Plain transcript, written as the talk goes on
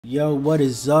Yo, what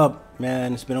is up,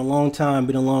 man? It's been a long time,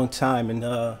 and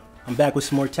I'm back with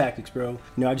some more tactics, bro. You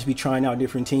know, I just be trying out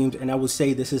different teams, and I would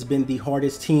say this has been the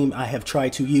hardest team I have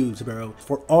tried to use, bro.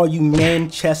 For all you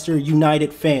Manchester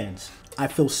United fans, I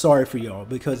feel sorry for y'all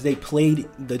because they played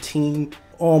the team.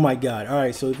 Oh my God. All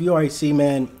right, so if you already see,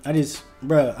 man,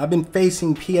 bro, I've been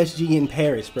facing PSG in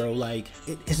Paris, bro. Like,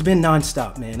 it's been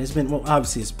nonstop, man. It's been, well,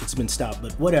 obviously it's been stopped,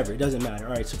 but whatever, it doesn't matter.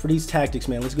 All right, so for these tactics,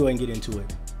 man, let's go ahead and get into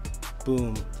it.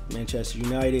 Boom, Manchester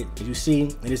United. As you see,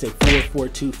 it is a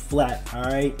 4-4-2 flat. All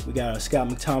right, we got Scott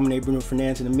McTominay, Bruno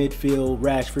Fernandes in the midfield,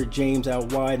 Rashford, James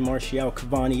out wide, Martial,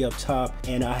 Cavani up top,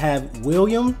 and I have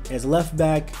William as left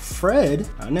back. Fred,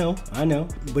 I know,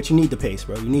 but you need the pace,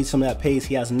 bro. You need some of that pace.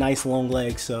 He has nice long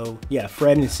legs, so yeah,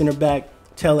 Fred in center back,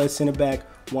 Tellez center back,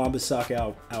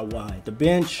 Wan-Bissaka out wide. The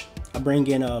bench, I bring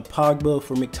in Pogba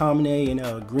for McTominay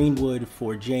and Greenwood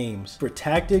for James. For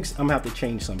tactics, I'm gonna have to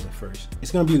change something first.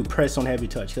 It's gonna be press on heavy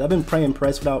touch because I've been playing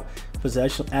press without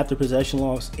possession after possession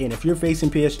loss. And if you're facing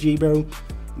PSG, bro,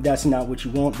 that's not what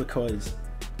you want because,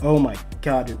 oh my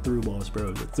God, the through balls,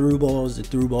 bro. The through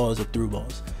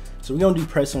balls. So we're gonna do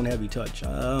press on heavy touch.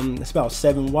 It's about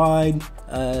 7 wide.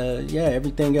 Yeah,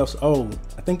 everything else. Oh,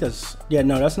 I think that's, yeah,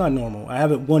 no, that's not normal. I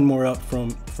have it one more up for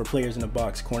players in the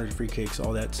box, corners, free kicks,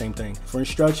 all that same thing. For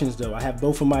instructions though, I have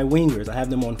both of my wingers. I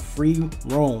have them on free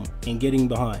roam and getting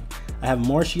behind. I have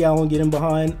Martial on getting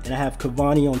behind, and I have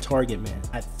Cavani on target man.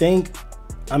 I think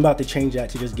I'm about to change that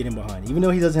to just get him behind. Even though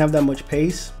he doesn't have that much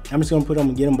pace, I'm just gonna put him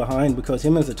and get him behind because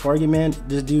him as a target man,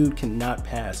 this dude cannot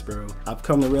pass, bro. I've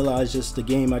come to realize just the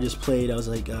game I just played, I was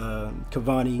like,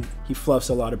 Cavani, he fluffs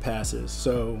a lot of passes.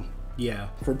 So yeah,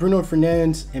 for Bruno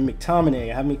Fernandes and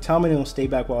McTominay, I have McTominay on stay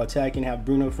back while attacking, have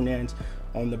Bruno Fernandes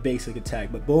on the basic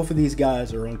attack. But both of these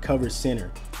guys are on cover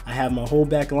center. I have my whole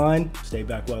back line, stay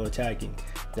back while attacking.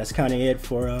 That's kind of it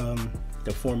for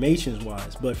the formations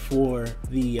wise. But for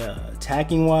the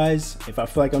attacking wise, if I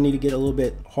feel like I need to get a little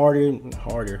bit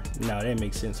harder, no, that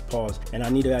makes sense, pause. And I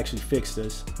need to actually fix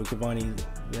this with Cavani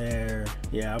there.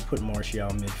 Yeah, I'll put Martial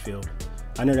midfield.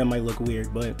 I know that might look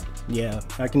weird, but yeah,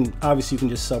 obviously you can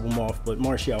just sub them off, but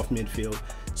Martial midfield.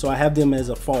 So I have them as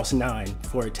a false 9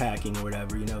 for attacking or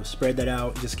whatever, you know, spread that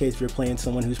out just in case you're playing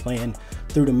someone who's playing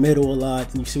through the middle a lot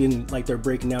and you see like they're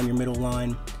breaking down your middle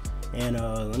line. And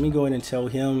let me go ahead and tell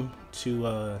him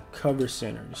to cover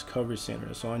center, just cover center.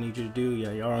 That's all I need you to do.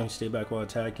 Yeah, y'all on stay back while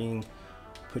attacking.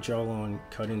 Put y'all on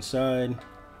cut inside,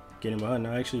 get him behind.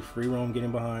 No, actually free roam, get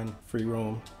him behind, free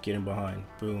roam, get him behind.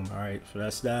 Boom. All right, so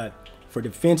that's that. For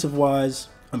defensive wise,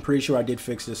 I'm pretty sure I did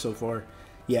fix this so far.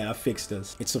 Yeah, I fixed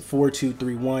this. It's a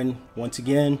 4-2-3-1. Once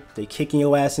again, they kicking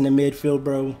your ass in the midfield,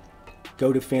 bro.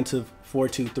 Go defensive,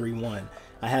 4-2-3-1.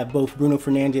 I have both Bruno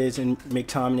Fernandes and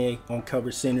McTominay on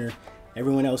cover center.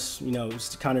 Everyone else, you know,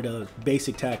 it's kind of the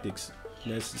basic tactics.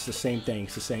 It's the same thing.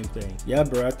 It's the same thing. Yeah,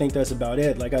 bro, I think that's about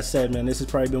it. Like I said, man, this has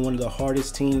probably been one of the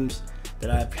hardest teams that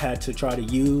I've had to try to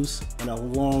use in a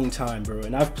long time, bro.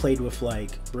 And I've played with like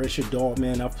Borussia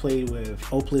Dortmund. I've played with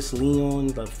Opus Lyon,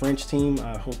 the French team.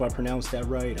 I hope I pronounced that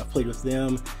right. I've played with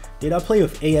them. Did I play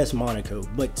with AS Monaco?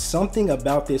 But something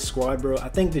about this squad, bro, I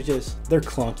think they're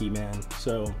clunky, man.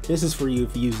 So this is for you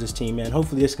if you use this team, man.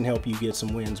 Hopefully this can help you get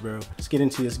some wins, bro. Let's get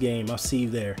into this game. I'll see you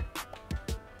there.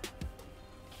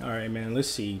 All right, man, let's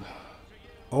see.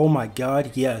 Oh my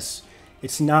God, yes.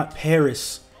 It's not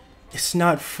Paris. It's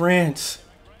not France.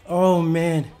 Oh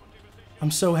man,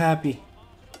 I'm so happy.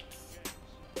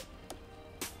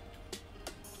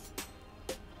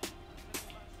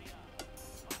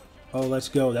 Oh, let's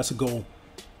go. That's a goal.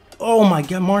 Oh my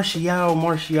God, Martial.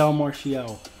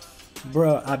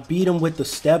 Bruh, I beat him with the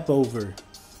step over.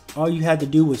 All you had to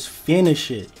do was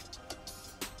finish it.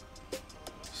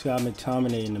 Scott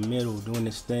McTominay in the middle doing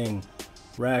this thing.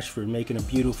 Rashford making a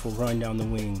beautiful run down the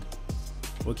wing.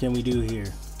 What can we do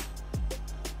here?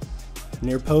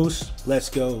 Near post, let's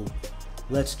go.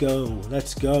 Let's go.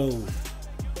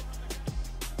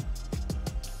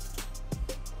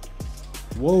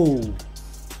 Whoa.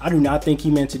 I do not think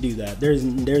he meant to do that.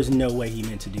 There's no way he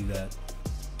meant to do that.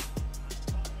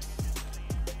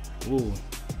 Ooh.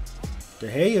 De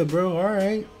Gea, bro, all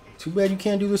right. Too bad you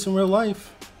can't do this in real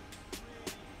life.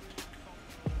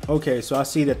 Okay, so I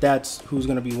see that's who's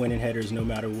gonna be winning headers no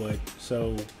matter what.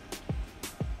 So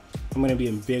I'm gonna be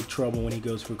in big trouble when he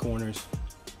goes for corners.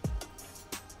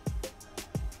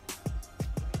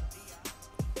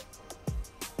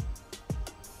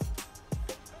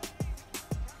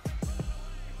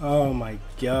 Oh my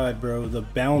God, bro, the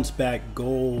bounce back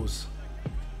goals.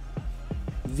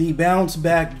 The bounce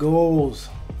back goals.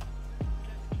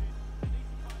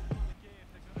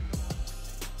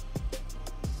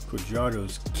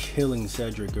 Cuadrado's killing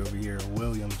Cedric over here,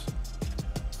 Williams.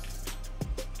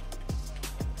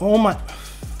 Oh my,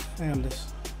 damn, this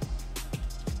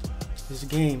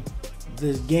game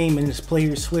and this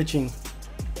player switching.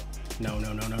 No.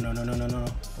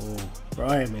 Oh, bro,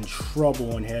 I am in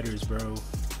trouble on headers, bro.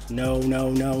 No.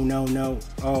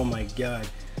 Oh my God.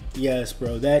 Yes,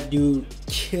 bro, that dude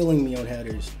killing me on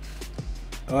headers.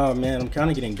 Oh man, I'm kind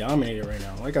of getting dominated right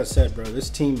now. Like I said, bro, this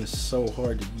team is so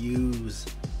hard to use.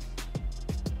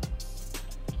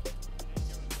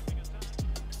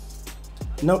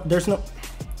 No, there's no,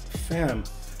 fam.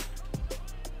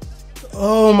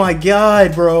 Oh my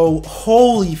God, bro.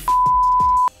 Holy f.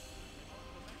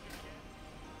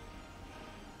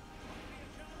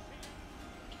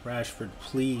 Rashford,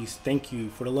 please. Thank you.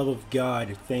 For the love of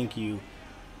God, thank you.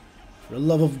 For the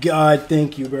love of God,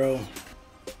 thank you, bro.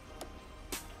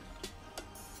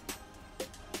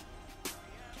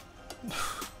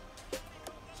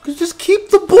 Just keep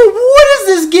the ball. What is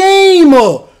this game?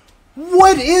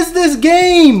 What is this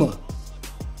game?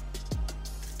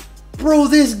 Bro,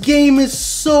 this game is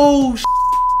so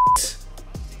shit.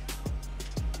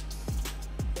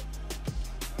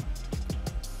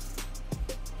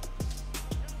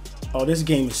 Oh, this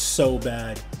game is so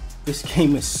bad. This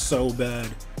game is so bad.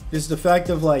 It's the fact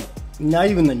of, like, not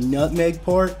even the nutmeg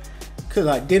part, because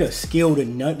I did a skill to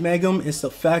nutmeg him. It's the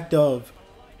fact of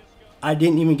I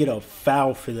didn't even get a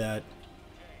foul for that.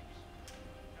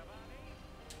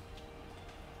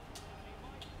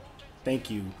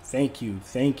 Thank you.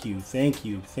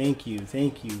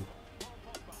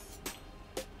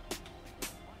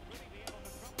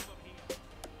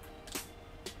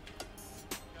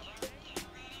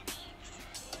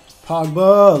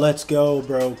 Pogba, let's go,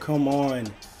 bro. Come on.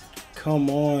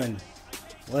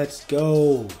 Let's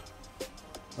go.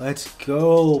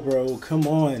 Bro. Come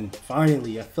on.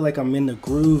 Finally, I feel like I'm in the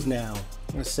groove now.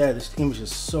 Like I said, this game is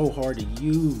just so hard to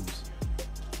use.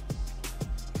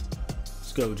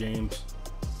 Let's go, James.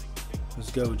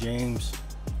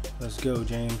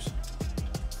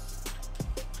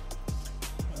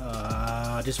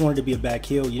 I just wanted to be a back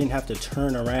heel. You didn't have to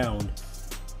turn around.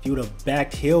 If you would have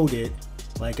back heeled it,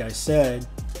 like I said.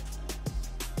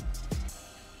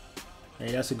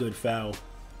 Hey, that's a good foul.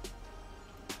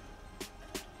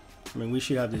 I mean, we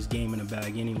should have this game in the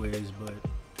bag anyways, but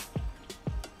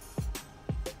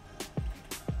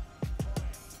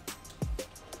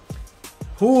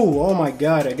ooh, oh my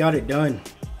God, I got it done.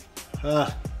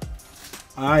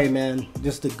 Alright, man.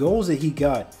 Just the goals that he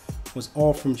got was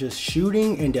all from just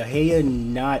shooting and De Gea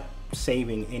not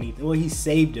saving anything. Well, he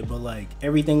saved it, but like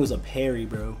everything was a parry,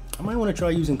 bro. I might want to try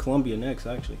using Colombia next,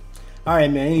 actually.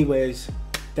 Alright, man. Anyways,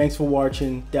 thanks for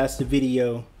watching. That's the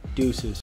video. Deuces.